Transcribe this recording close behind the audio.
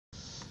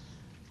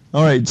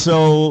All right,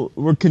 so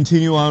we'll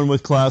continue on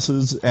with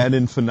classes ad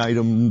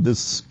infinitum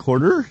this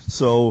quarter.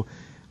 So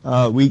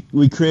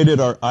we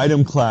created our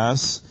item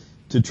class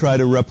to try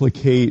to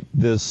replicate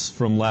this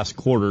from last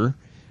quarter.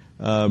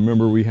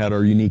 Remember, we had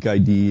our unique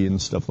ID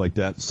and stuff like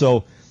that.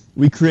 So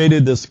we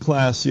created this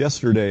class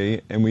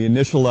yesterday, and we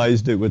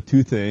initialized it with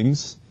two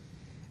things,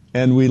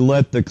 and we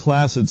let the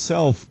class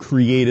itself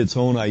create its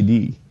own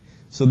ID.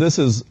 So this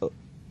is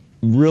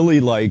really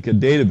like a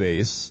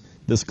database.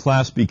 This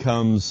class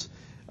becomes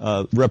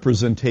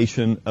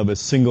representation of a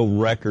single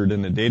record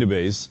in the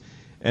database.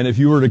 And if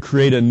you were to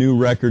create a new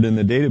record in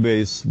the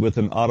database with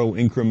an auto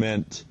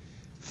increment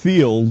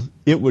field,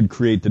 it would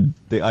create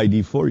the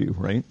ID for you,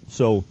 right?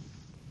 So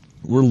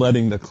we're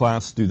letting the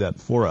class do that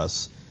for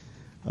us.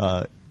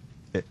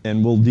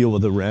 And we'll deal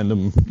with the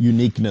random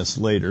uniqueness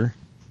later,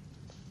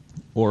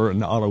 or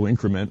an auto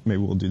increment.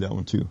 Maybe we'll do that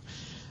one too.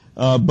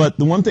 But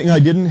the one thing I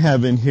didn't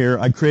have in here,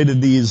 I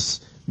created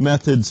these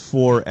methods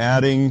for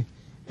adding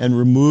and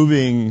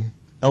removing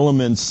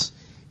elements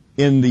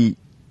in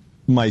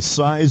my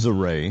size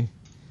array,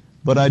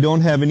 but I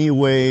don't have any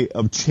way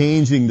of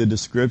changing the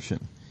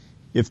description.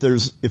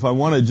 If I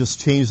want to just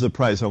change the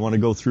price, I want to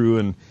go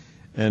through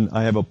and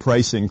I have a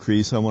price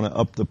increase, I want to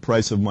up the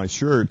price of my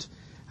shirt,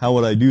 how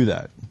would I do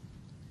that?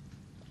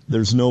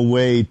 There's no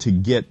way to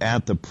get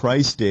at the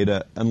price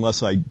data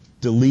unless I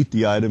delete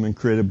the item and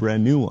create a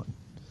brand new one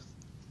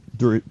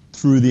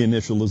through the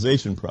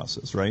initialization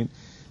process, right?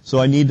 So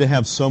I need to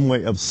have some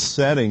way of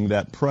setting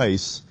that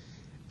price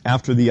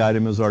after the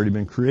item has already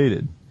been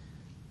created.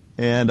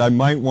 And I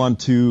might want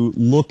to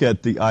look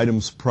at the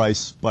item's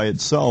price by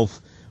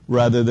itself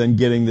rather than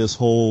getting this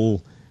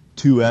whole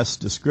 2S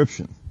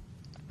description.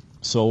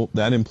 So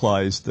that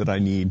implies that I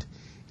need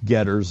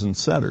getters and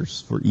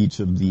setters for each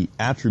of the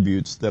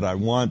attributes that I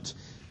want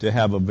to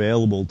have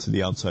available to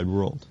the outside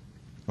world.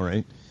 All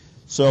right?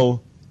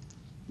 So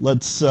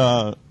let's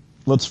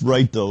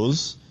write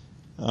those.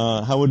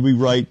 How would we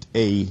write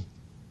a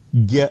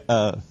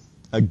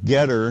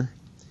getter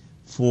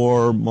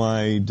for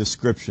my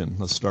description?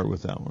 Let's start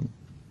with that one.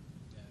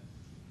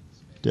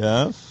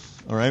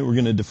 Def. All right, we're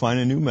going to define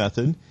a new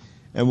method,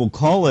 and we'll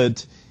call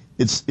it.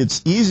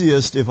 It's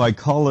easiest if I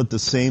call it the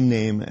same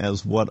name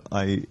as what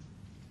I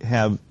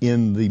have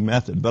in the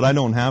method, but I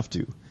don't have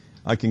to.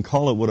 I can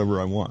call it whatever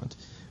I want.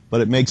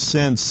 But it makes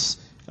sense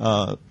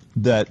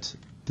that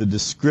the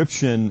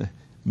description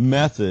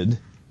method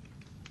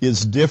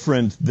is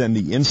different than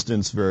the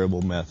instance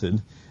variable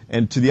method.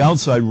 And to the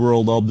outside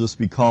world, I'll just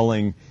be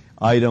calling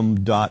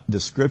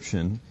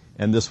item.description,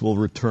 and this will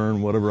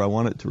return whatever I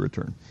want it to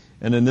return.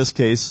 And in this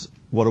case,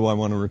 what do I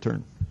want to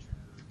return?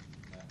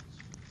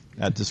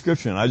 At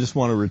description. I just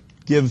want to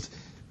give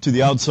to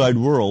the outside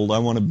world, I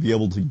want to be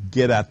able to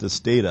get at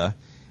this data,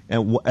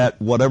 and at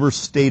whatever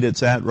state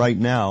it's at right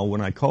now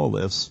when I call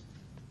this,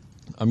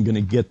 I'm going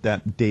to get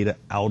that data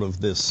out of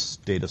this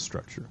data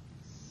structure.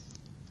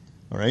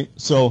 All right?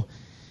 So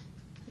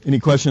any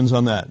questions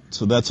on that?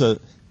 So that's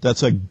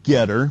a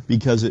getter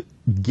because it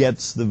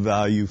gets the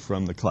value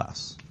from the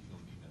class.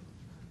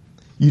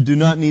 You do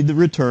not need the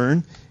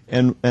return,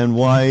 and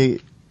why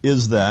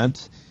is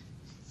that?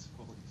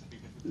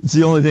 It's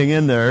the only thing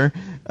in there.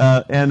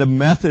 And a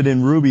method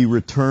in Ruby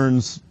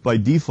returns by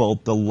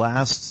default the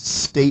last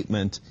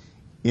statement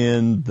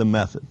in the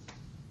method.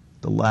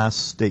 The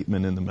last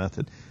statement in the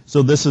method.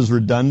 So this is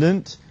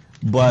redundant,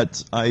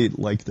 but I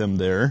like them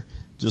there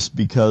just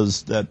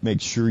because that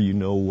makes sure you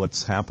know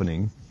what's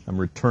happening. I'm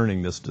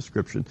returning this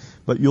description.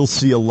 But you'll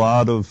see a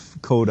lot of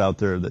code out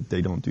there that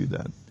they don't do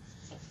that.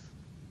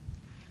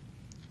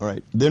 All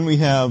right. Then we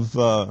have,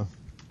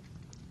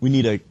 we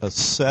need a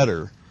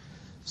setter.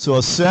 So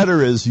a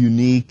setter is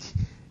unique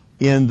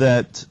in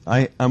that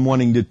I'm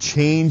wanting to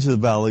change the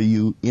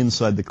value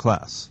inside the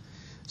class.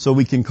 So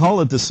we can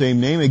call it the same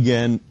name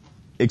again,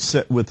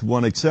 except with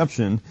one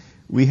exception.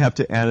 We have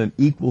to add an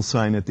equal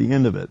sign at the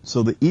end of it.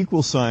 So the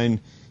equal sign,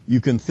 you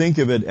can think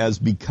of it as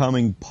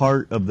becoming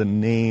part of the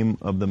name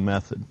of the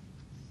method.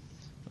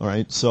 All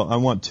right, so I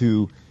want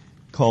to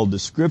call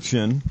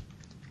description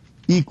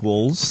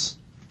equals,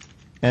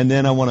 and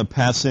then I want to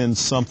pass in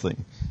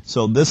something.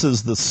 So this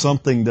is the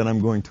something that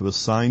I'm going to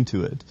assign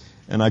to it.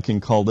 And I can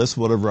call this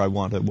whatever I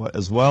want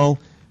as well,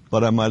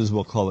 but I might as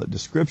well call it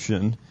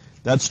description.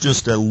 That's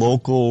just a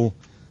local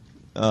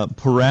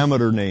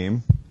parameter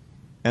name,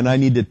 and I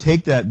need to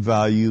take that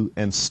value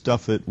and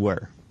stuff it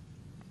where?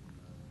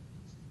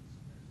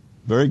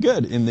 Very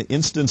good. In the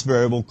instance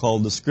variable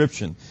called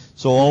description.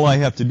 So all I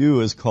have to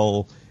do is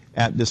call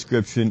at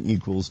description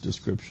equals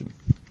description.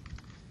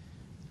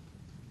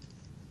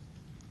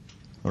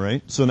 All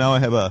right. So now I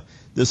have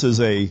this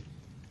is a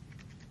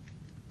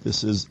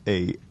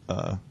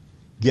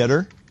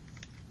getter,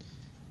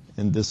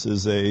 and this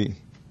is a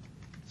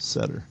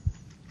setter.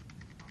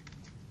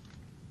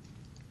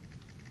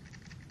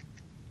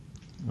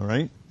 All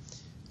right?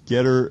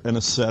 Getter and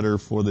a setter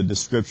for the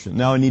description.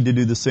 Now I need to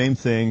do the same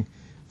thing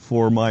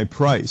for my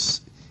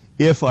price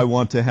if I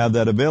want to have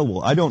that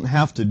available. I don't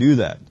have to do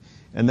that.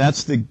 And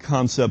that's the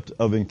concept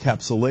of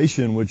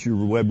encapsulation, which your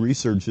web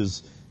research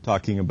is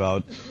talking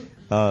about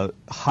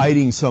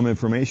hiding some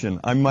information.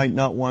 I might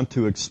not want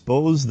to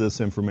expose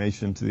this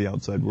information to the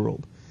outside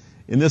world.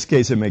 In this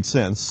case, it makes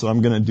sense, so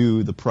I'm going to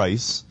do the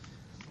price.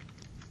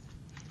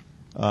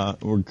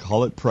 We'll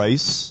call it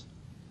price,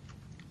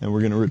 and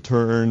we're going to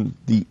return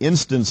the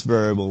instance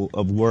variable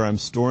of where I'm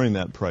storing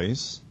that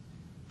price.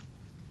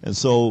 And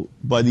so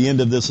by the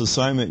end of this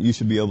assignment, you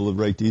should be able to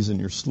write these in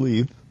your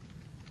sleep.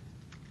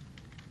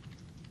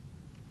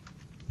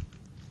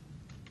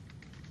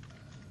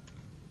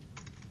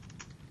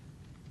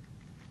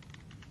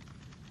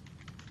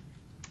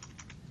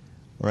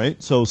 All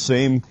right, so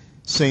same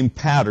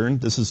pattern.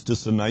 This is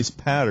just a nice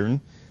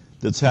pattern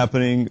that's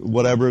happening.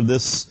 Whatever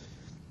the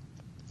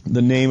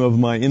name of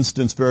my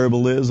instance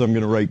variable is, I'm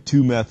going to write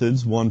two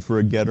methods, one for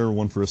a getter,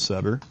 one for a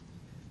setter.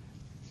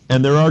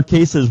 And there are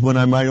cases when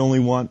I might only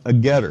want a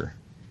getter,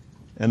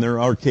 and there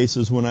are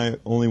cases when I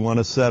only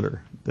want a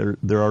setter.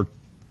 There are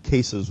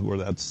cases where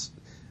that's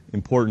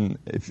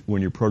important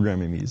when you're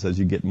programming these as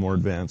you get more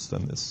advanced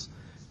on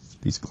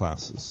these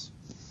classes.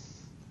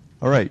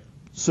 All right,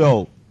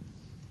 so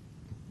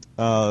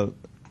how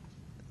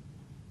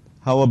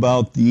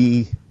about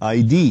the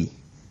ID?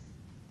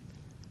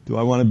 Do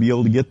I want to be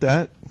able to get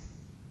that?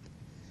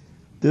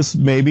 This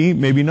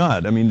maybe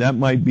not. I mean, that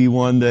might be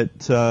one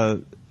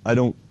that I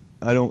don't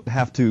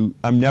have to,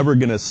 I'm never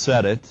going to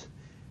set it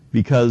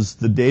because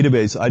the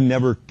database, I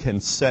never can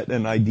set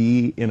an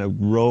ID in a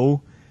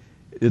row.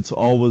 It's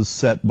always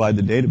set by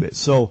the database.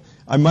 So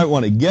I might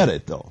want to get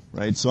it though,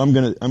 right? So I'm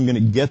going to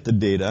get the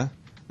data.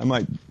 I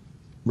might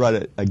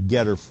write a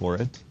getter for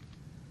it.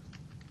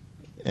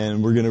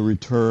 And we're going to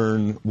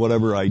return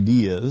whatever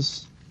ID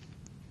is.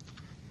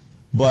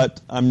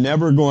 But I'm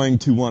never going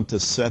to want to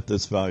set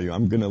this value.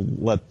 I'm going to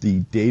let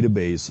the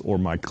database or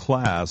my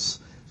class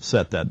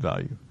set that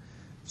value.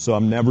 So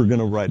I'm never going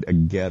to write a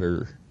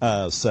getter,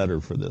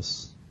 setter for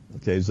this.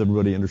 Okay, does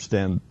everybody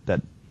understand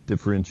that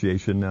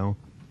differentiation now?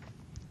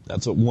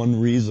 That's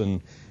one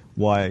reason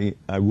why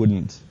I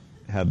wouldn't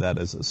have that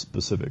as a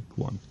specific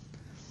one.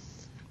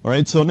 All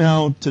right, so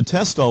now to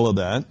test all of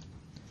that,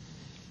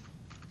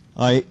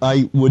 I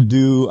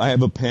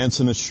have a pants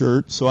and a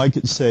shirt, so I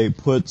could say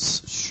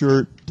puts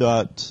shirt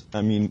dot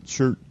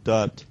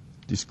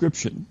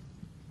description.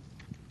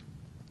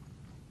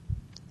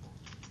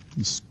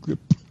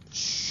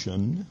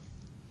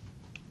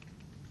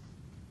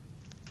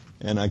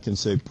 And I can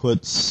say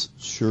puts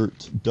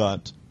shirt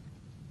dot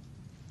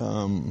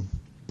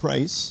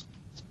price,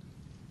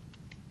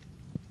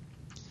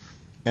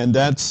 and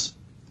that's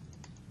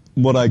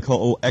what I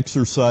call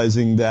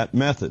exercising that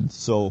method.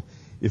 So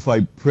if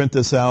I print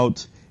this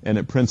out and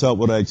it prints out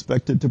what I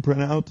expect it to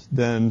print out,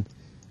 then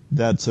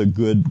that's a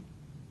good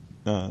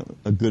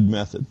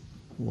method.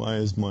 Why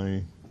is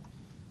my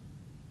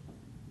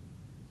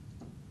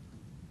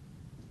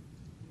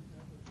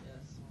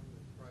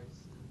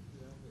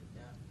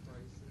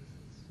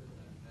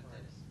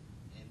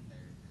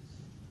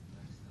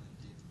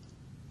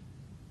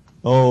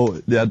Oh,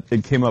 that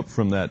it came up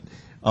from that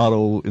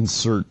auto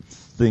insert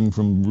thing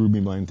from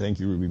RubyMine. Thank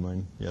you,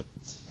 RubyMine. Yep.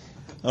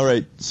 All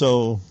right,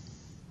 so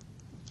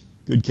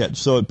good catch.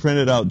 So it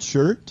printed out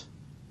shirt,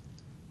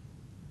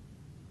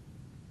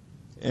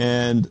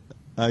 and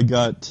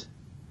it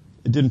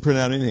didn't print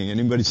out anything.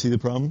 Anybody see the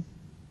problem?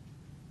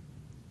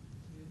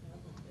 You have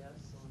an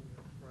S on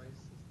your price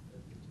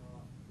at the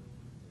top.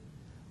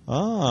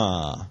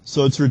 Ah,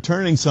 so it's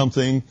returning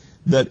something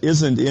that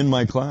isn't in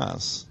my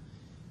class.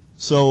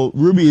 So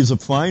Ruby is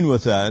fine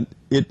with that.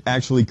 It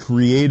actually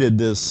created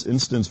this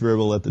instance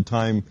variable at the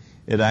time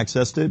it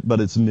accessed it, but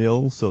it's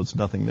nil, so it's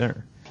nothing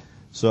there.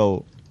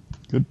 So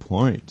good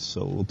point.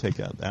 So we'll take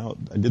that out.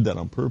 I did that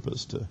on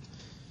purpose to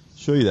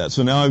show you that.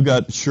 So now I've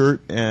got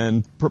shirt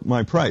and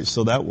my price,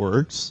 so that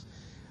works.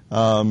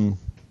 Now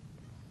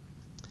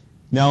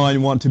I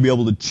want to be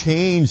able to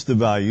change the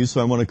value, so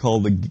I want to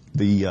call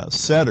the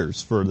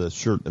setters for the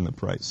shirt and the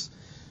price.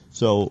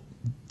 So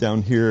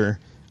down here,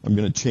 I'm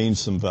going to change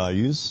some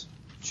values.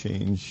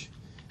 Change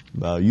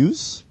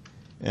values,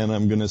 and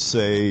I'm going to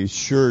say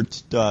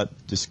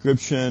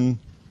shirt.description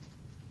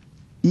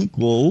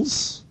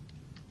equals,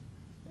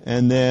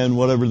 and then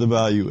whatever the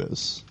value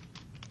is.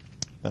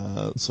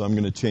 So I'm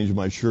going to change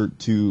my shirt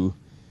to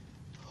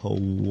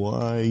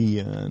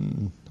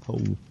Hawaiian.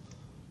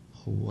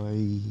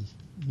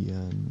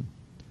 Hawaiian.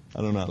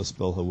 I don't know how to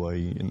spell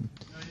Hawaiian.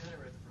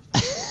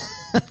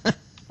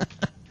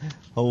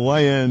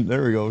 Hawaiian.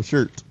 There we go.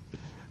 Shirt.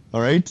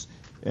 All right.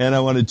 And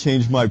I want to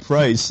change my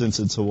price. Since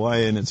it's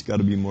Hawaiian, it's got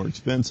to be more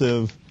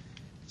expensive.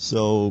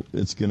 So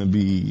it's going to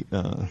be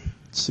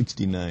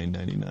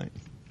 $69.99.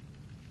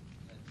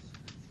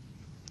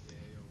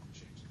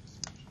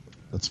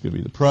 That's going to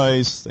be the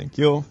price. Thank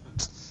you.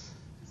 So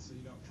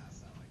you don't pass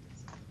that like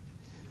it's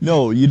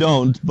No, you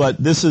don't.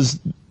 But this is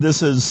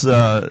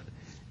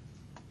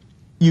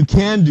you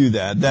can do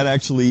that. That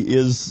actually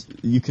is,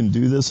 you can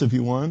do this if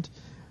you want.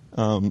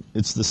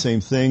 It's the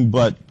same thing,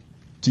 but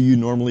do you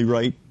normally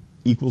write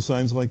equal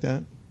signs like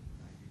that?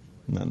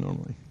 Not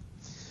normally.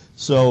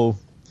 So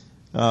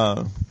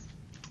that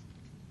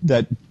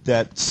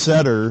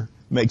setter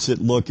makes it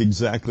look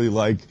exactly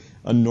like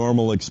a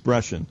normal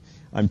expression.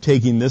 I'm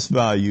taking this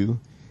value,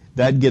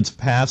 that gets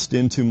passed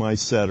into my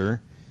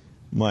setter,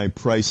 my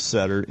price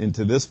setter,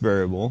 into this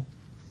variable.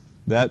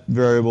 That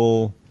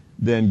variable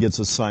then gets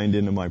assigned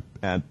into my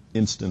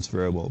instance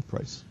variable of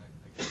price.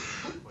 I guess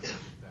my question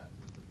with that,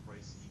 with the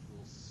price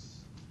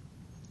equals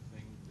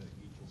thing, the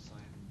equal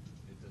sign,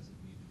 it doesn't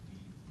need to be,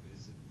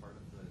 is it part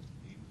of the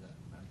name of that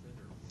method,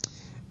 or what's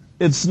going on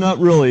there? It's not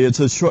really. It's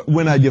a short,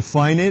 when I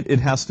define it, it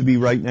has to be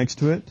right next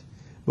to it.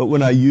 But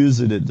when I use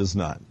it, it does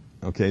not.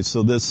 Okay,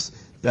 so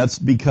that's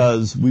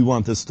because we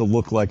want this to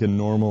look like a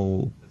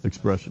normal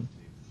expression.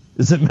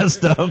 Is it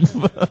messed up?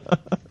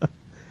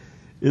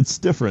 It's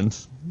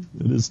different.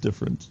 It is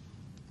different.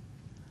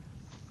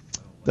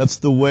 That's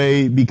the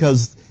way,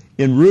 because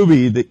in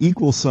Ruby, the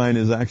equal sign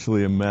is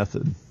actually a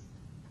method.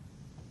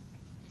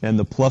 And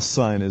the plus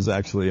sign is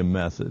actually a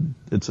method.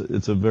 It's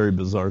a very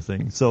bizarre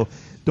thing. So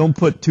don't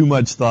put too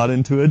much thought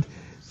into it.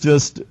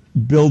 Just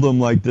build them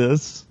like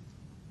this.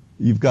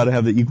 You've got to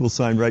have the equal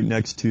sign right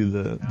next to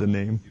the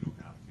name. You don't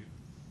have to.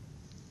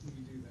 You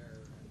do there,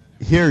 and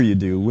then Here you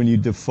do. When you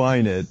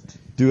define it,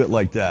 do it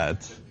like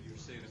that. You're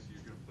saying if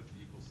you're going to put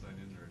the equal sign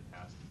in there, it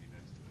has to be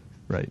next to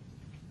it. Right.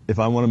 If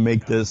I want to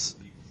make this,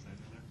 The equal sign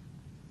in there?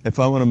 if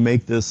I want to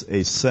make this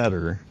a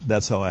setter,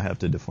 that's how I have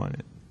to define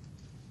it.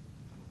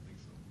 I don't think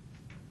so.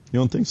 You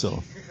don't think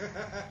so?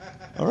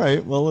 All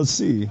right. Well, let's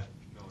see. No,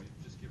 you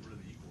just get rid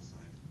of the equal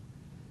sign.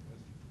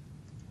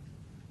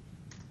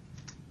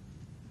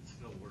 It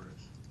still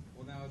works.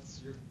 well, now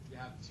you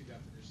have two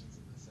definitions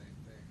of the same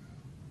thing,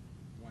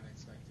 though. One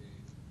expecting.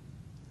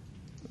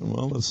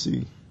 Well, let's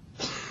see.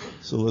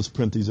 So let's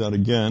print these out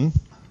again.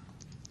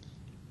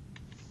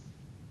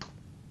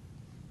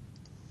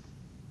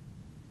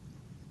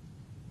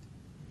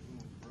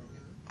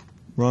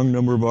 Wrong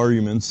number of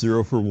arguments,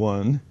 0 for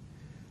 1.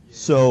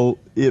 So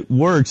it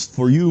works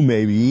for you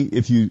maybe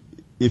if you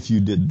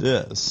did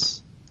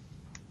this.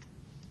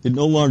 It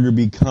no longer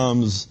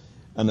becomes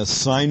an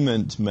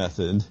assignment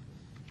method.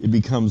 It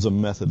becomes a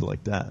method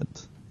like that.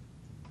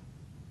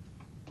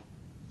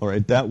 All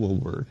right, that will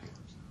work.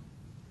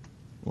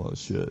 Well, it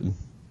should.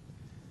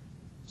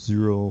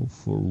 0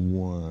 for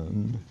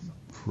 1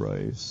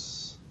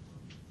 price.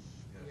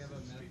 We have a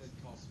method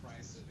called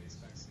price that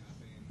expects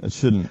nothing. That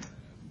shouldn't. And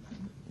a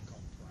method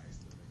called price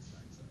that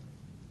expects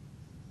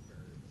a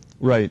variable.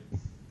 Right.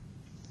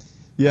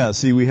 Yeah,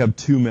 see, we have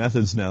two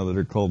methods now that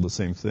are called the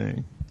same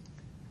thing.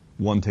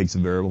 One takes a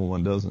variable,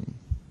 one doesn't.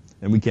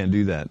 And we can't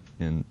do that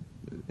in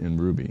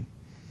Ruby.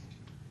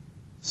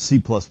 C++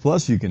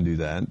 you can do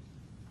that.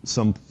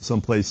 Some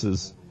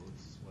places.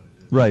 Overloads what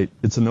it is. Right.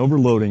 It's an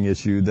overloading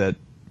issue that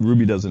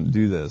Ruby doesn't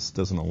do this,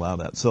 doesn't allow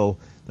that. So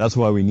that's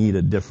why we need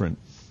a different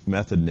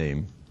method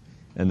name.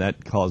 And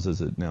that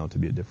causes it now to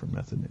be a different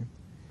method name.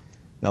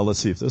 Now let's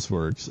see if this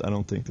works. I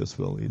don't think this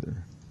will either.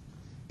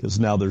 Because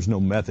now there's no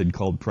method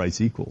called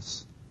price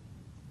equals.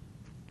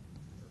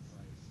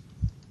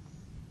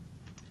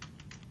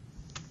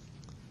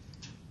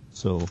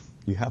 So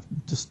you have to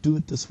just do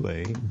it this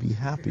way and be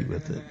happy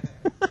with it.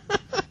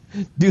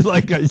 Do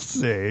like I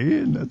say,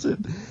 and that's it.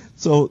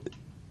 So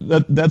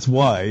that's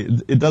why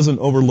it doesn't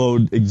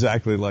overload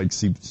exactly like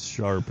C#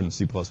 and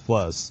C++.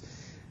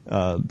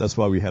 That's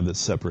why we have this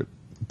separate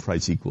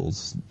price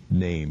equals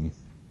name.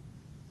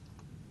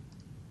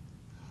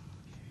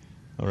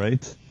 All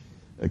right?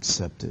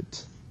 Accept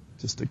it.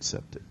 Just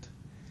accept it.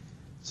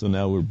 So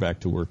now we're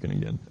back to working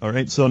again. All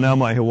right, so now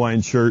my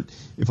Hawaiian shirt,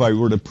 if I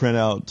were to print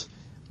out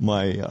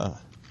my,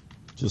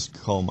 just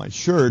call my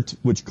shirt,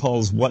 which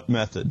calls what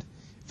method?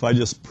 If I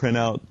just print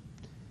out,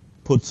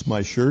 puts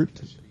my shirt,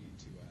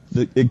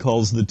 it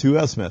calls the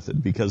 2s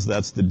method because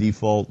that's the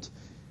default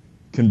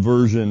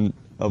conversion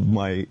of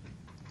my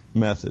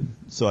method.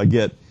 So I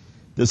get,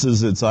 this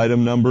is its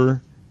item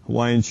number,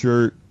 Hawaiian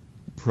shirt,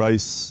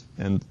 price,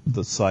 and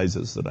the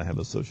sizes that I have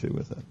associated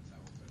with it.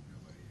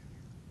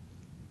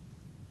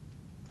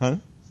 Huh?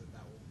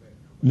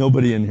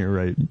 Nobody in here,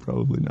 right?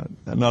 Probably not.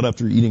 Not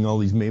after eating all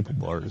these maple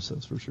bars,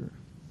 that's for sure.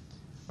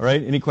 All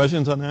right, any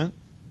questions on that?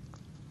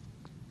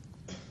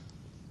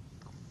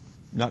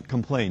 Not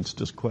complaints,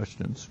 just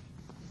questions.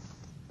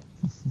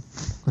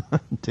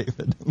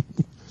 David.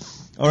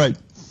 All right.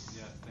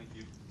 Yeah, thank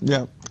you.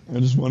 Yeah, I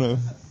just want to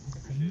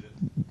Appreciate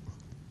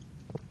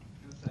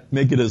it.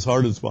 make it as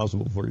hard as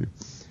possible for you.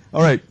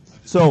 All right,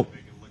 so,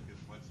 Make it look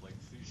as much like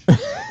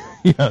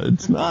C#. yeah,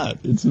 it's not.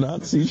 It's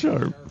not C#.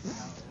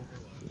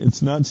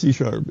 It's not C#.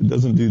 It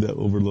doesn't do that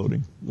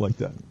overloading like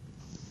that.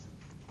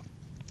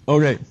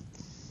 Okay,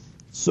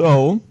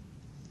 so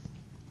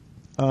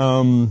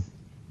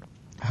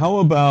how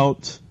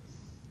about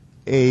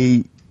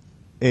a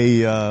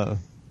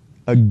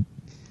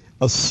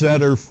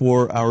setter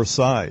for our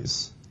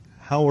size?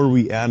 How are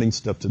we adding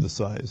stuff to the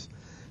size?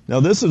 Now,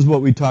 this is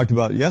what we talked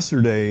about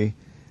yesterday.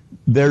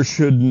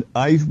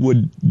 I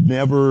would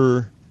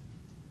never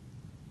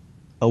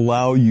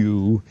allow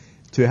you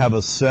to have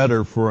a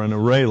setter for an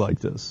array like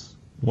this.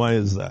 Why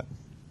is that?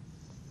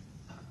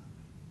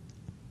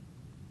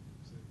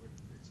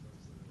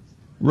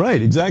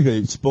 Right, exactly.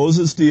 It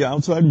exposes to the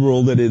outside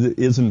world that it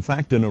is in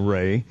fact an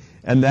array,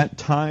 and that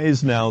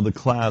ties now the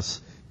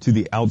class to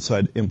the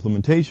outside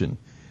implementation.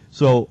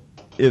 So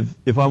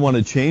if I want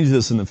to change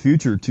this in the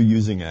future to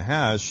using a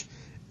hash,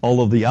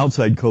 all of the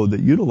outside code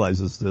that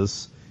utilizes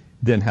this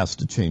then has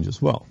to change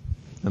as well.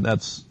 And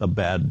that's a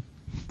bad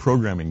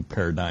programming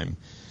paradigm.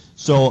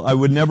 So I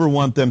would never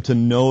want them to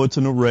know it's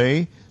an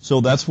array.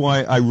 So that's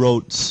why I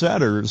wrote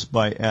setters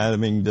by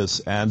adding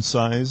this add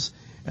size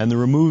and the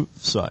remove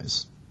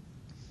size.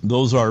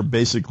 Those are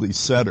basically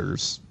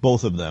setters,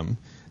 both of them.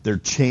 They're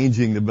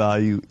changing the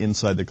value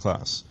inside the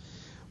class.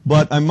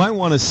 But I might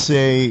want to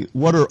say,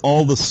 what are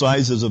all the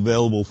sizes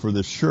available for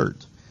this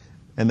shirt?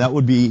 And that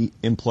would be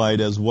implied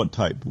as what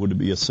type? Would it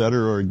be a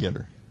setter or a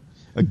getter?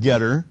 A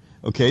getter.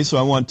 Okay, so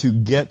I want to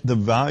get the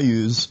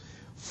values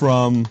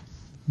from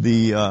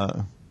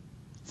the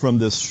from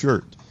this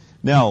shirt.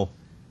 Now,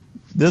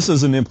 this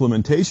is an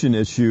implementation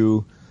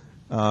issue.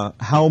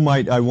 How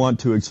might I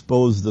want to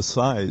expose the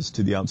size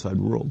to the outside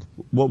world?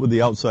 What would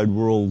the outside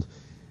world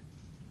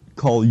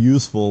call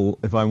useful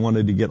if I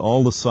wanted to get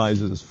all the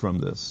sizes from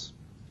this?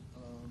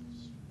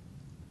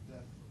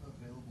 That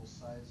available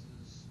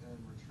sizes and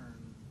return.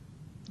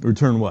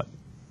 Return what?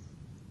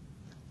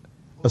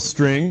 A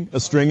string? A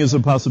string is a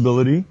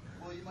possibility.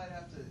 Well, you'd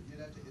have to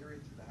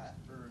iterate through the hat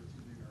or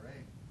through the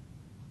array.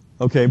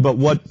 Okay, but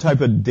what type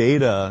of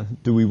data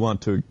do we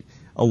want to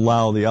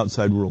allow the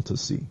outside world to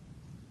see?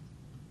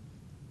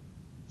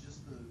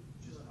 Just the item,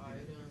 data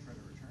that you're trying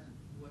to return.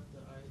 what the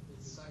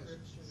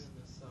description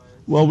and the size.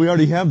 Well, we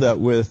already have that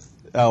with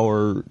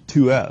our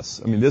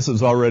 2S. I mean, this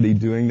is already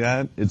doing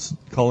that. It's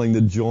calling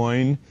the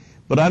join.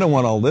 But I don't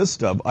want all this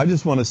stuff. I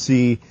just want to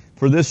see,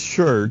 for this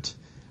shirt,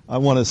 I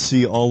want to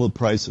see all the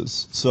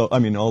prices. So, I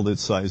mean, all the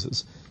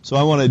sizes. So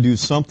I want to do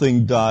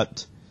something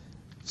dot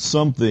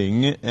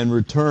something and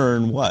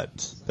return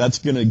what? That's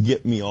going to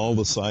get me all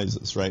the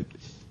sizes, right?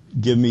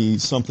 Give me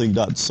something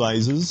dot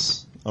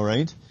sizes, all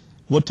right?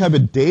 What type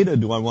of data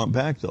do I want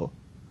back, though?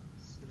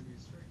 It's going to be a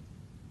string.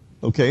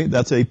 Okay,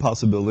 that's a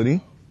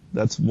possibility.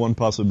 That's one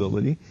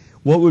possibility.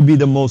 What would be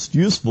the most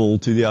useful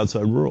to the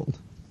outside world?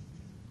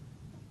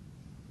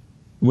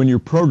 When you're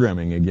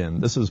programming, again,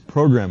 this is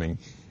programming.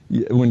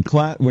 When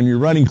you're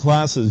writing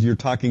classes, you're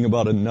talking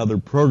about another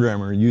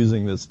programmer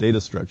using this data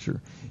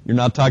structure. You're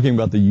not talking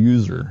about the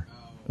user,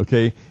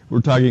 okay?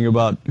 We're talking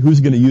about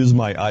who's going to use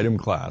my item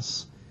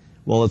class.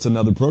 Well, it's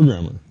another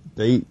programmer.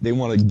 They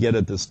want to get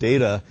at this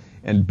data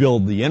and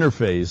build the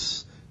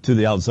interface to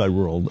the outside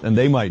world, and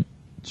they might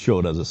show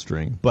it as a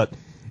string. But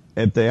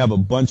if they have a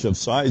bunch of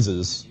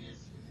sizes,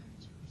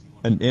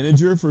 an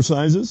integer for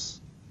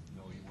sizes?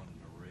 No, you want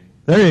an array.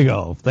 There you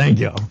go. Thank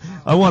you.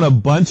 I want a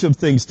bunch of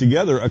things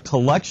together, a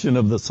collection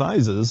of the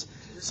sizes,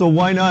 so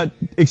why not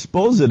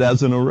expose it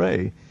as an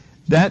array?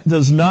 That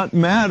does not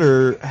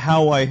matter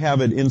how I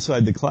have it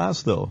inside the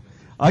class, though.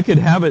 I could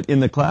have it in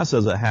the class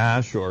as a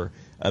hash or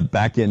a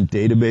back-end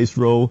database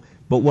row,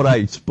 but what I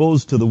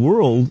expose to the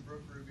world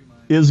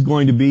is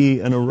going to be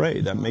an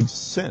array. That makes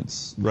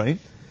sense, right?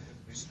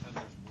 Anytime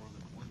there's more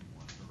than one, you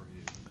want an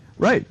array.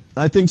 Right.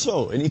 I think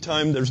so.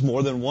 Anytime there's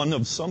more than one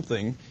of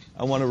something,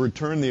 I want to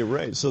return the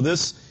array. So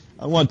this,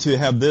 I want to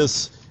have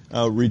this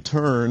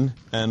return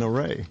an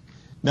array.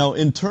 Now,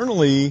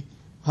 internally,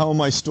 how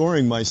am I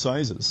storing my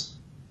sizes?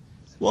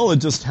 Well, it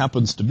just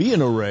happens to be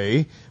an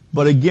array,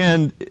 but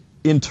again,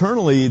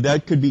 internally,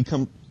 that could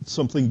become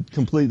something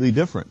completely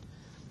different.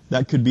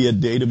 That could be a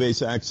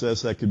database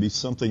access, that could be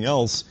something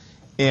else,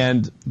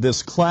 and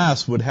this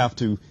class would have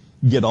to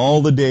get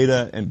all the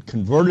data and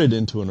convert it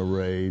into an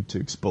array to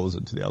expose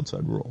it to the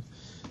outside world.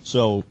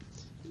 So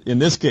in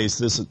this case,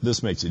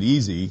 this makes it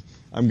easy.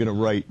 I'm going to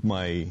write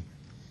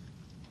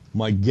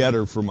my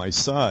getter for my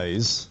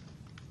size.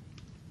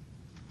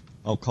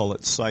 I'll call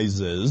it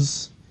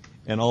sizes,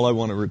 and all I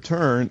want to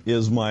return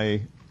is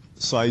my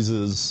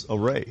sizes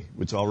array,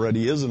 which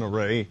already is an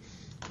array,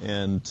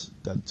 and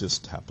that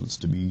just happens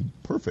to be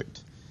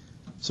perfect.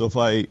 So if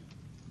I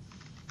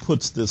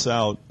put this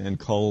out and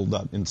call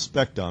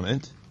 .inspect on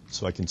it,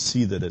 so I can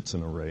see that it's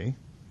an array,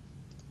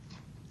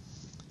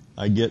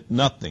 I get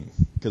nothing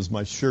because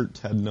my shirt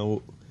had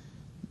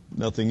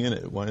nothing in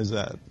it. Why is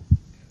that?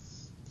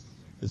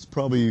 It's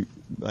probably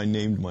I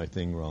named my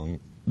thing wrong.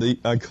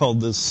 I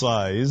called this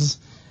size,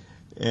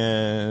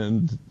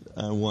 and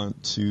I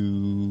want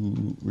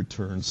to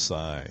return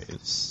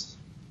size.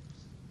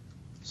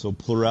 So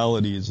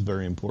plurality is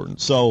very important.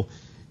 So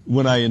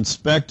when I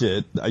inspect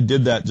it, I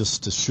did that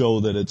just to show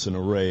that it's an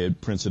array.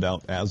 It prints it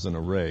out as an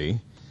array,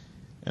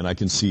 and I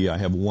can see I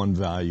have one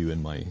value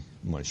in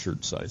my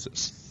shirt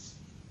sizes.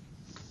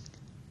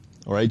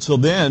 All right, so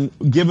then,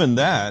 given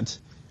that,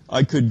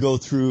 I could go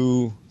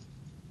through,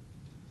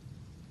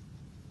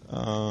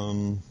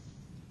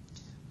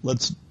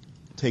 let's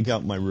take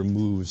out my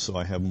remove so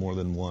I have more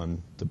than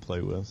one to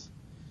play with.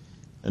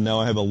 And now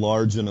I have a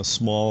large and a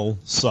small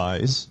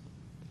size.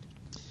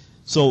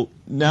 So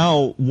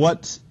now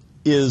what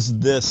is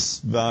this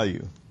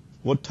value?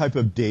 What type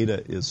of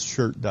data is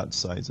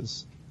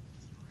shirt.sizes?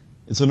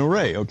 It's an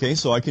array, okay?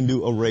 So I can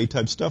do array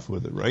type stuff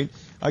with it, right?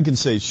 I can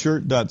say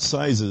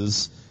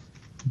shirt.sizes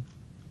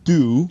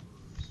do,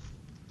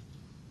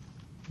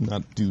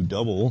 not do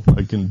double,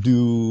 I can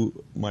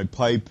do my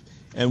pipe,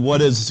 and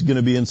what is going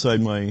to be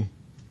inside my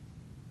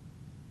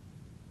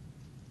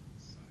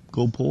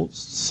goalpost?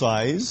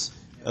 Size,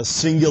 a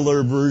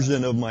singular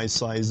version of my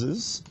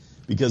sizes,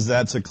 because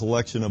that's a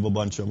collection of a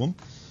bunch of them.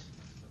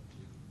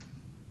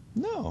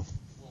 No.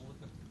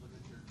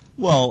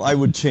 Well, I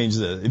would change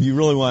that. If you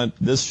really want,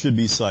 this should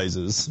be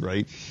sizes,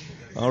 right?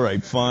 All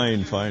right,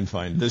 fine.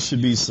 This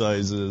should be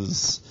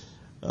sizes.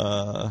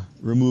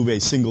 Remove a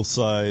single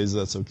size,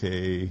 that's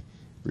okay.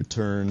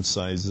 Return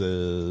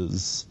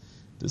sizes.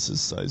 This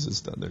is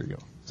sizes. There you go.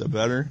 Is that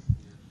better?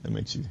 That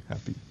makes you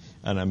happy.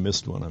 And I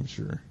missed one, I'm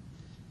sure.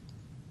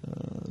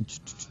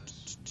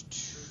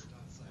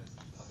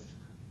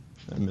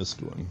 I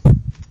missed one.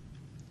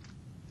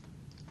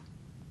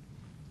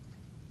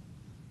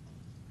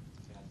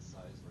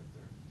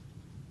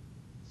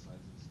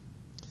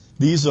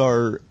 These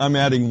are, I'm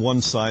adding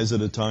one size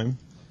at a time,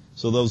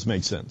 so those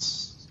make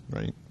sense,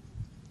 right?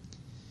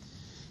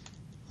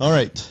 All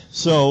right,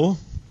 so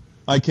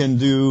I can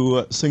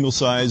do single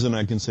size, and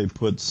I can say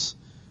puts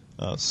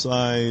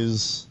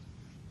size,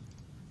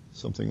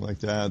 something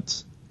like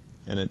that,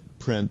 and it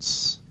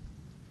prints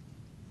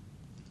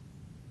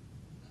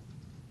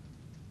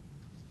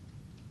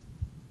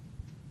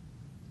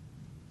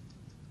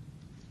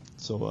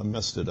so I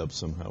messed it up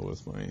somehow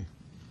with my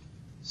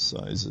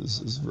sizes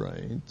is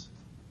right.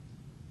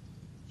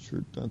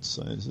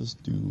 Shirt.sizes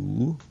do.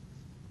 You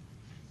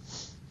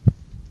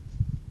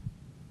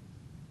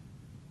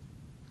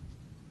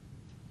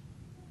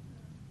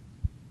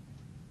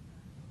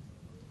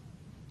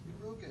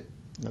broke it.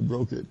 I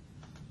broke it.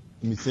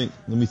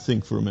 Let me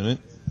think for a minute.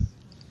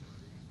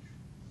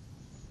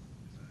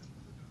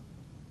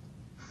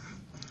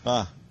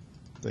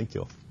 Thank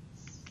you.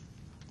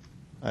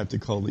 I have to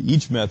call the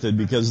each method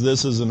because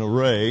this is an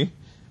array,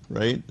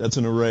 right? That's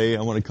an array.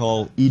 I want to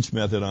call each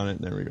method on it.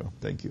 There we go.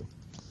 Thank you.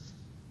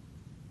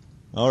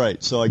 All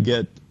right, so I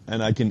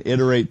can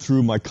iterate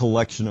through my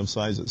collection of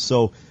sizes.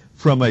 So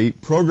from a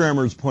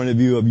programmer's point of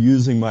view of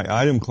using my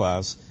item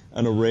class,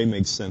 an array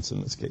makes sense in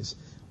this case.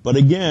 But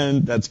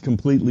again, that's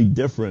completely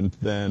different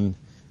than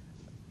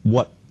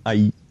what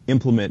I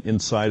implement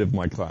inside of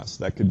my class.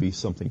 That could be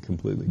something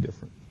completely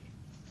different.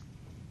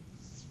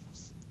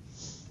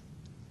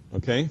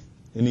 Okay?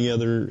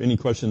 Any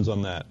questions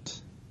on that?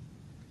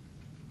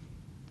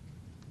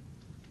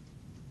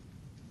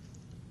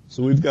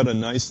 So we've got a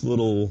nice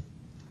little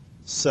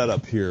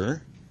setup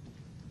here.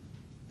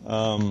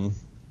 And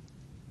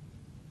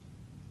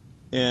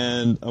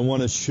I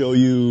want to show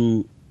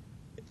you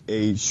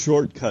a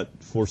shortcut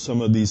for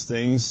some of these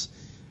things.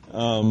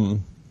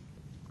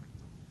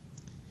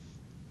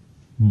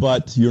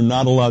 But you're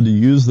not allowed to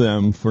use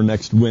them for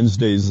next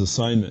Wednesday's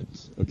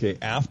assignment. Okay,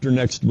 after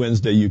next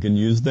Wednesday you can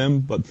use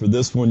them, but for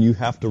this one you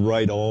have to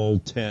write all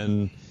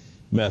 10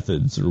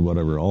 methods or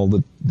whatever, all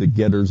the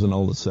getters and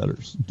all the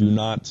setters. Do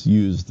not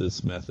use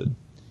this method.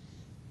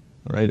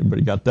 All right,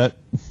 everybody got that?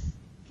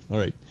 All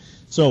right.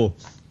 So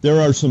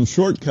there are some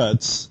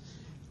shortcuts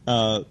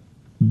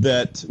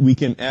that we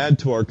can add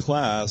to our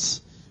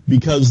class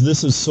because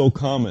this is so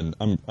common.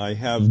 I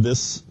have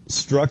this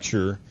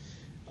structure.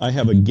 I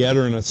have a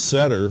getter and a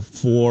setter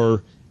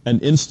for an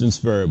instance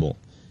variable.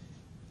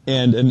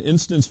 And an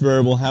instance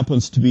variable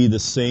happens to be the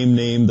same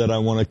name that I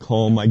want to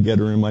call my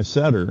getter and my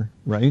setter,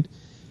 right?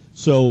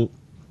 So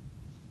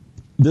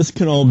this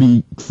can all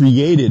be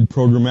created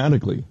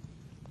programmatically.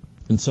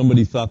 And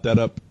somebody thought that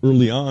up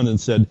early on and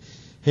said,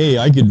 hey,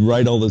 I could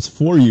write all this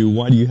for you.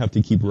 Why do you have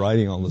to keep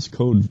writing all this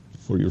code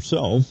for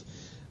yourself?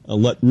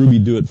 Let Ruby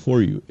do it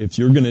for you. If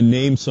you're going to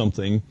name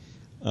something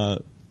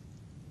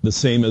the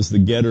same as the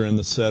getter and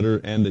the setter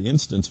and the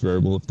instance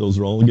variable, if those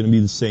are all going to be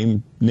the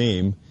same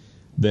name,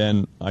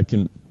 then I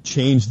can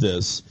change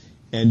this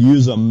and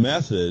use a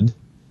method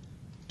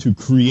to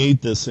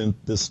create this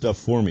stuff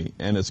for me.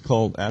 And it's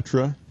called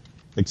attra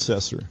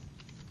accessor.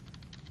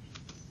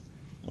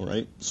 All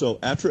right, so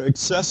attra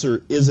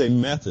accessor is a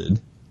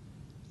method.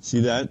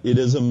 See that? It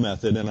is a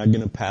method, and I'm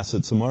going to pass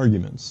it some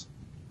arguments.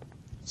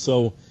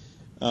 So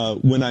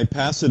when I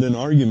pass it an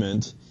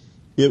argument,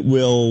 it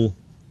will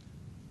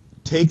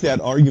take that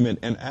argument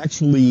and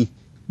actually,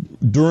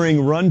 during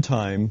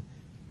runtime,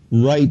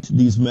 write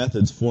these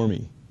methods for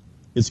me.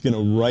 It's going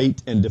to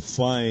write and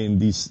define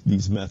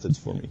these methods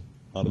for me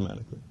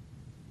automatically.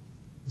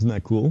 Isn't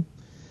that cool?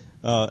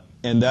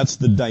 And that's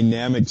the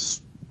dynamic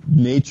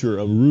nature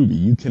of Ruby.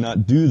 You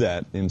cannot do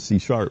that in C#.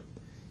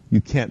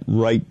 You can't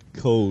write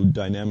code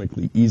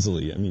dynamically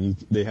easily. I mean,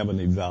 they have an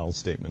eval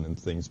statement and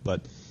things,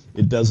 but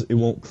it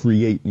won't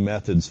create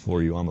methods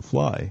for you on the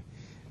fly.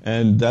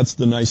 And that's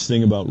the nice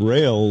thing about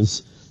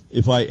Rails.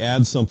 If I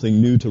add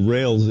something new to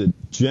Rails, it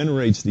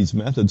generates these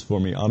methods for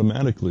me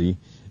automatically,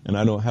 and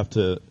I don't have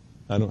to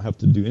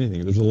do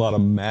anything. There's a lot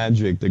of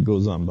magic that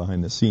goes on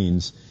behind the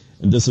scenes,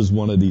 and this is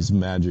one of these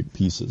magic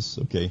pieces,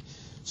 okay?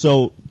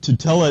 So to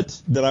tell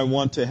it that I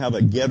want to have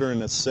a getter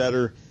and a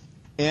setter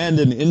and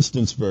an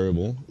instance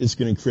variable, it's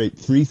going to create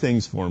three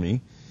things for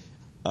me.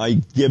 I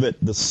give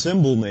it the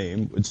symbol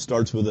name, which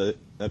starts with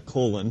a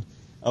colon,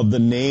 of the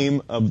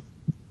name of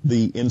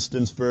the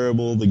instance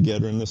variable, the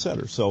getter, and the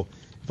setter. So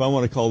if I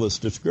want to call this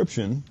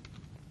description,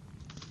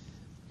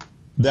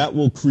 that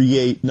will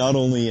create not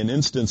only an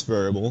instance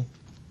variable,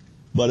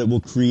 but it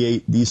will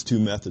create these two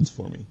methods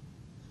for me.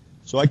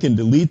 So I can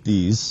delete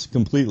these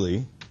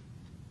completely,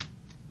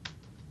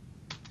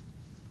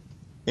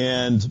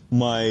 and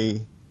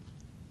my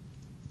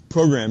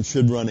program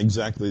should run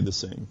exactly the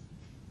same.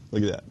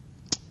 Look at that.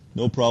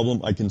 No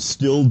problem. I can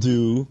still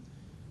do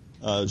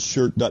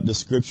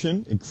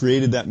shirt.description. It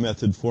created that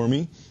method for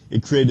me.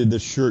 It created the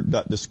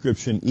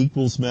shirt.description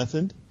equals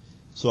method.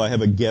 So I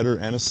have a getter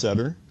and a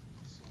setter.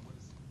 So what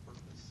is the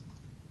purpose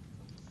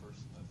of the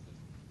first method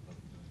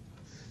of doing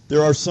this?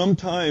 There are some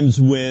times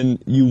when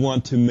you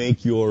want to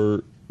make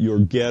your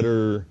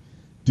getter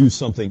do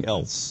something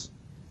else.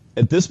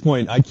 At this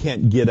point, I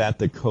can't get at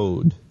the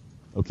code.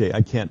 Okay,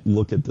 I can't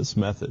look at this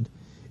method.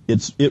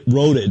 It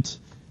wrote it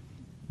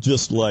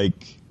just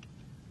like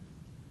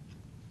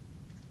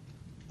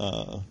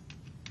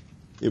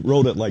it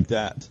wrote it like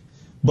that.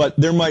 But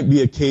there might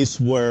be a case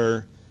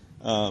where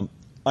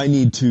I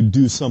need to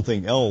do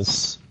something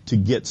else to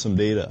get some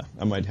data.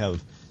 I might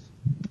have,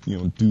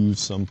 do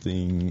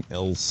something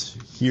else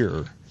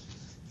here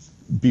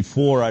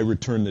before I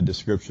return the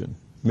description.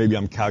 Maybe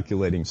I'm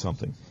calculating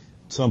something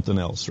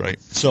else,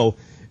 right? So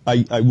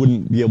I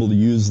wouldn't be able to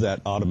use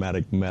that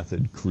automatic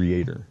method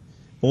creator.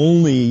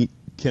 Only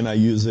can I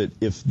use it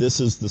if this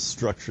is the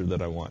structure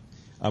that I want.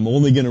 I'm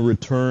only going to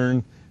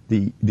return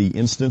the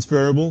instance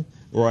variable,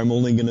 or I'm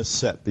only going to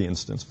set the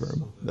instance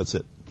variable. That's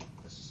it.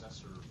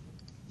 Assessor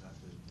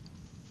method,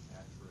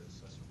 accurate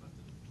assessor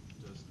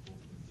method, does both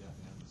the get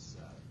and the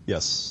set.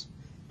 Yes.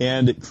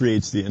 And it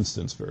creates the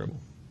instance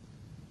variable.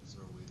 Is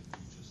there a way to do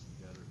just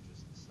the get or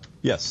just the set?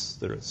 Yes,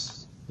 there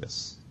is.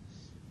 Yes.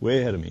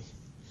 Way ahead of me.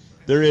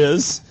 There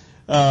is.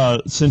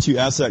 Since you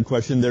asked that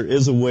question, there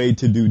is a way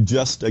to do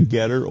just a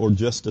getter or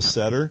just a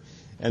setter,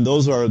 and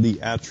those are the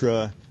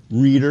Atra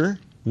reader.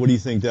 What do you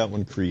think that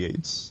one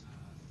creates?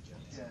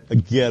 A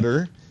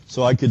getter.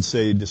 So I could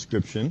say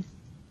description.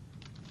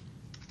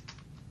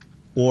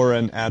 Or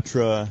an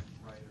Atra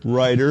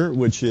writer,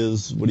 which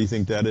is, what do you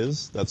think that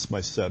is? That's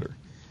my setter.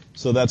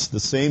 So that's the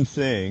same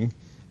thing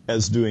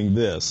as doing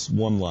this,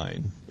 one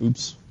line.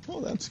 Oops.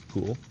 Oh, that's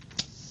cool.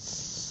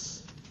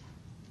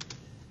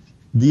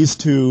 These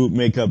two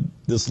make up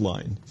this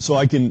line. So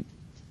I can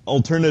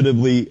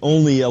alternatively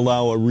only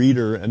allow a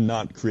reader and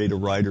not create a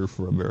writer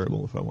for a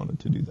variable if I wanted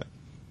to do that.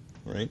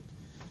 All right?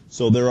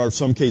 So there are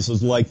some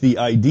cases like the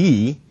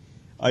ID.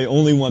 I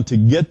only want to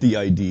get the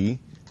ID,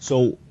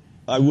 so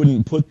I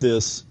wouldn't put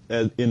this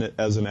as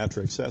an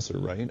Atra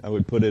accessor, right? I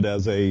would put it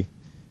as a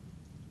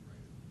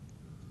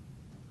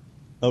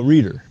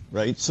reader,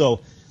 right? So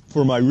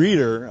for my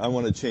reader, I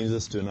want to change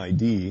this to an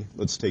ID.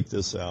 Let's take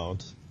this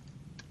out.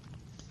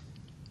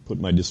 Put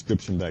my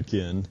description back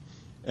in.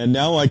 And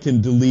now I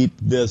can delete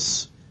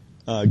this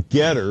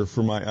getter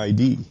for my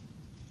ID.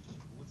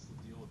 What's the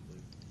deal with the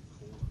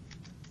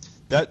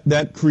colon?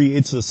 That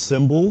creates a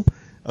symbol.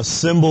 A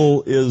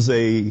symbol is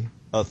a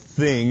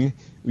thing.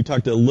 We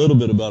talked a little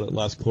bit about it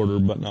last quarter,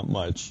 but not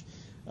much.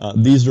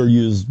 These are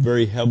used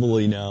very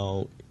heavily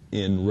now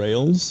in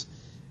Rails.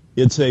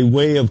 It's a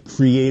way of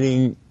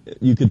creating,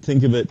 you could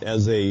think of it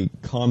as a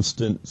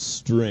constant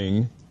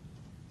string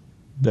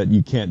that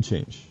you can't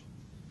change.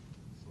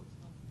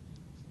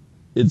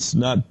 It's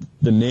not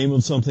the name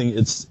of something,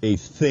 it's a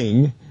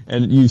thing.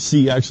 And you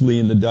see actually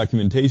in the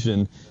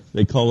documentation,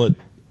 they call it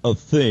a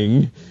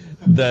thing,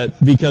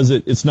 that because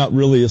it's not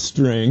really a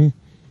string,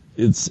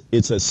 it's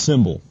a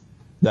symbol.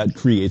 That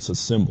creates a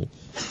symbol.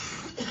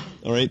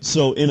 All right,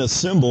 so in a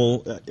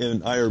symbol,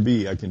 in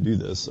IRB, I can do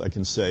this. I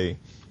can say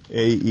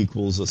A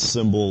equals a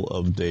symbol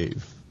of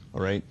Dave.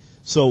 All right,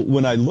 so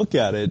when I look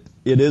at it,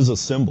 it is a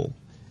symbol.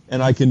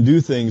 And I can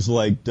do things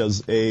like,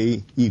 does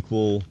A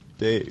equal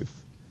Dave?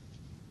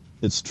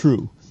 It's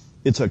true.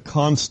 It's a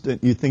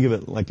constant, you think of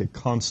it like a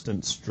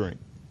constant string.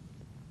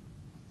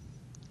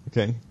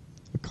 Okay?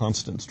 A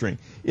constant string.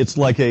 It's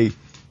like a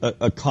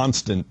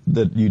constant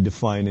that you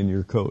define in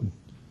your code.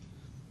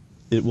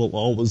 It will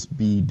always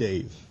be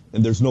Dave.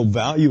 And there's no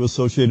value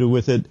associated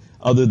with it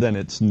other than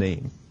its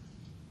name.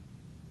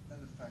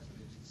 And the fact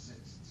that it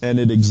exists. And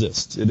it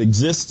exists. It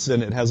exists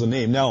and it has a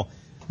name. Now,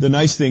 the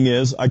nice thing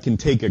is I can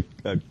take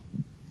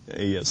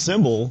a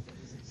symbol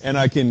and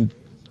I can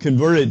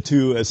convert it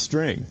to a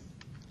string.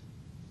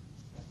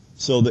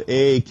 So the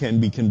A can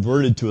be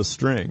converted to a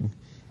string,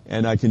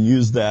 and I can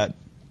use that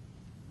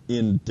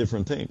in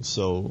different things.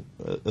 So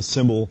a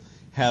symbol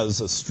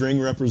has a string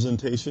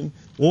representation,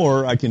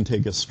 or I can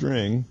take a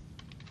string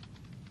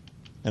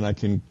and I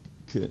can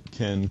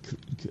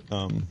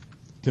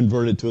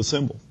convert it to a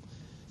symbol.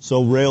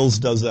 So Rails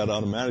does that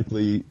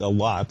automatically a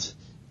lot,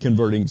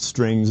 converting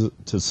strings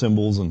to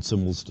symbols and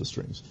symbols to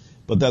strings.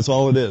 But that's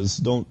all it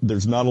is.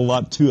 There's not a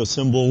lot to a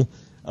symbol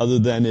other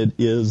than it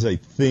is a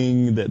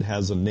thing that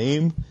has a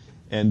name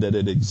and that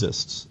it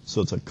exists.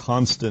 So it's a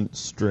constant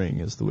string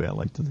is the way I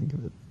like to think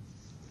of it.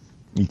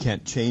 You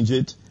can't change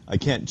it. I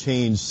can't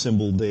change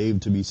symbol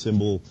Dave to be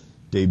symbol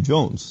Dave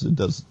Jones. It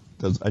does.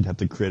 I'd have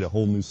to create a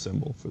whole new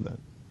symbol for that.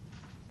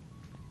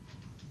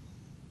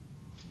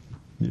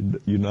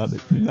 You're not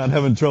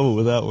having trouble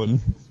with that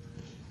one.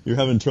 You're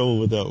having trouble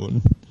with that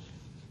one.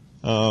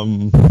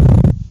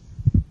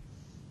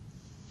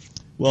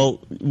 Well,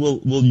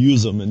 we'll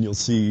use them, and you'll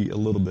see a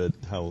little bit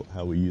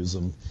how we use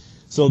them.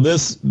 So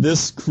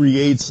this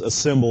creates a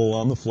symbol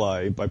on the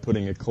fly by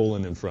putting a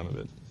colon in front of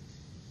it.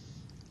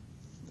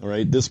 All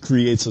right, this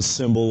creates a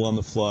symbol on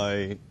the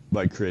fly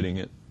by creating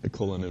a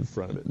colon in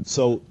front of it.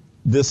 So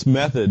this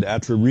method,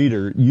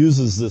 attribreader,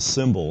 uses this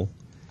symbol,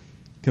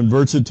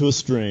 converts it to a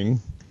string,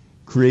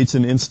 creates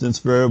an instance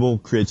variable,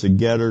 creates a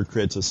getter,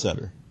 creates a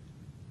setter.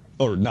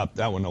 Or not,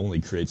 that one only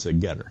creates a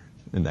getter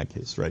in that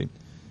case, right?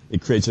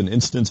 It creates an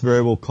instance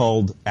variable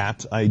called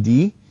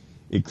 @ID.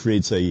 It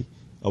creates a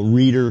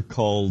reader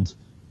called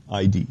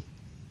ID.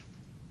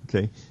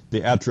 Okay?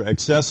 The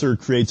 @accessor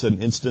creates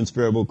an instance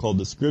variable called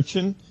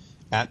description,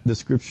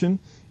 @description,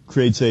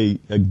 creates a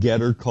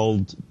getter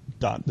called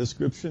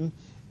 .description,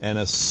 and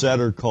a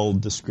setter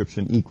called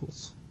description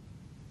equals.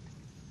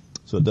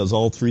 So it does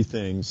all three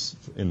things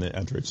in the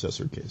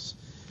 @accessor case.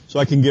 So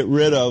I can get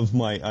rid of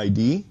my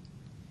ID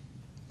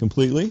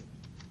completely.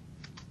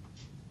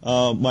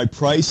 My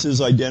price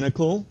is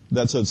identical.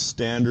 That's a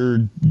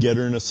standard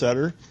getter and a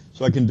setter.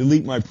 So I can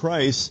delete my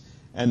price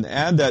and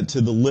add that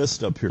to the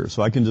list up here.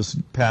 So I can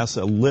just pass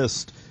a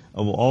list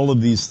of all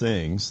of these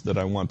things that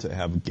I want to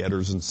have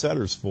getters and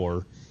setters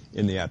for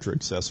in the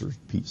 @accessor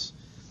piece.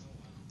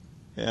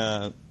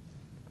 And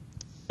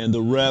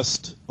the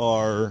rest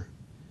are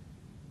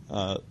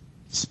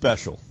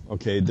special.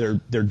 Okay,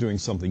 they're doing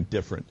something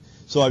different.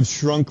 So I've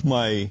shrunk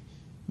my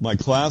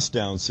class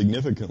down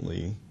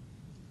significantly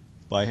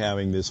by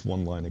having this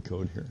one line of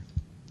code here.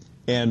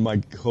 And my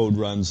code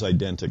runs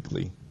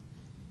identically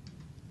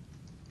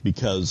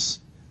because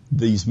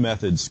these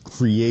methods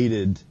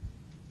created,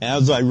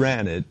 as I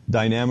ran it,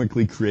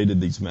 dynamically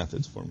created these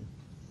methods for me.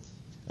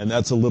 And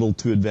that's a little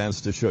too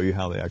advanced to show you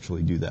how they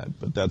actually do that,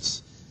 but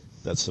that's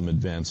some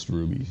advanced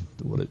Ruby,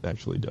 what it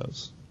actually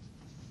does.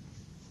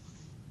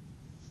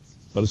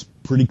 But it's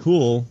pretty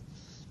cool.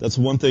 That's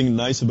one thing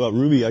nice about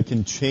Ruby. I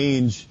can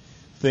change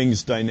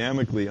things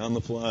dynamically on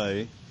the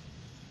fly.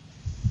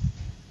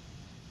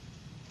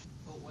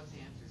 But what's the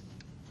answer?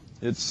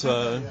 It's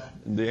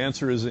the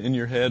answer is in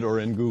your head or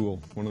in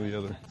Google, one or the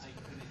other. I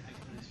couldn't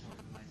show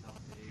it myself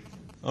today.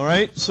 All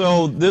right,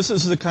 so this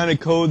is the kind of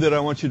code that I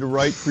want you to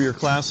write for your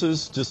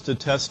classes, just to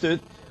test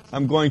it.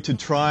 I'm going to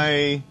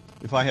try,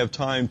 if I have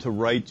time, to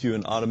write you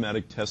an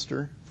automatic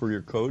tester for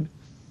your code.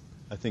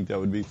 I think that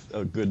would be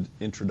a good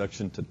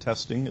introduction to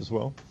testing as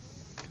well.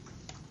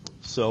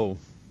 So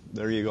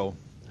there you go.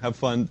 Have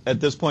fun. At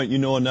this point, you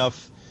know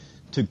enough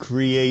to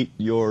create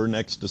your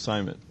next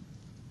assignment.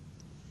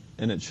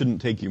 And it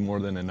shouldn't take you more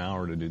than an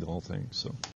hour to do the whole thing. So.